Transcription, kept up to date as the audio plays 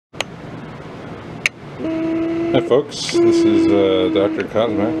Hi folks, this is Dr.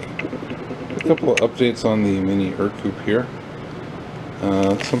 Cosmac. A couple of updates on the Mini Ercoupe here.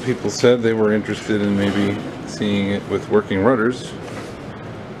 Some people said they were interested in maybe seeing it with working rudders.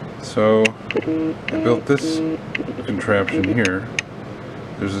 So I built this contraption here.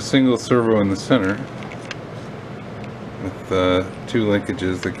 There's a single servo in the center with two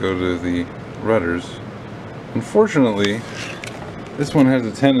linkages that go to the rudders. Unfortunately, this one has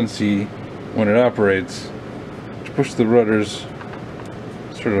a tendency when it operates to push the rudders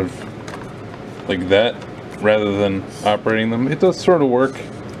sort of like that rather than operating them. It does sort of work,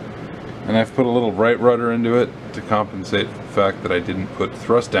 and I've put a little right rudder into it to compensate for the fact that I didn't put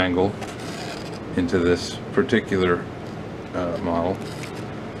thrust angle into this particular model.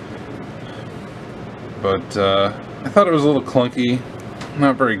 But I thought it was a little clunky,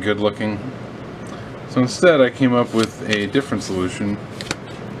 not very good looking. So instead I came up with a different solution,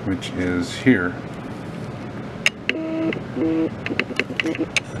 which is here.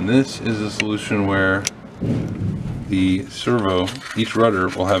 And this is a solution where the servo, each rudder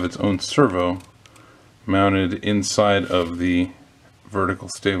will have its own servo mounted inside of the vertical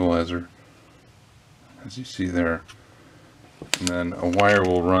stabilizer, as you see there. And then a wire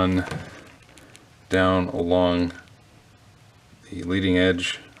will run down along the leading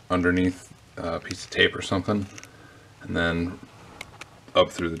edge underneath a piece of tape or something, and then up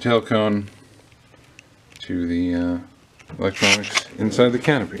through the tail cone to the electronics inside the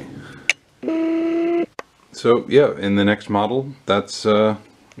canopy. So yeah, in the next model, that's what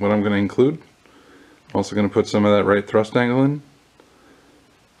I'm going to include. I'm also going to put some of that right thrust angle in,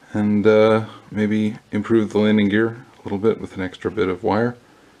 and maybe improve the landing gear a little bit with an extra bit of wire.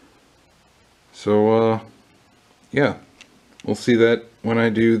 So yeah, we'll see that when I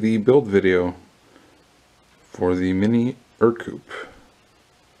do the build video for the Mini Ercoupe.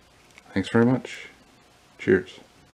 Thanks very much. Cheers.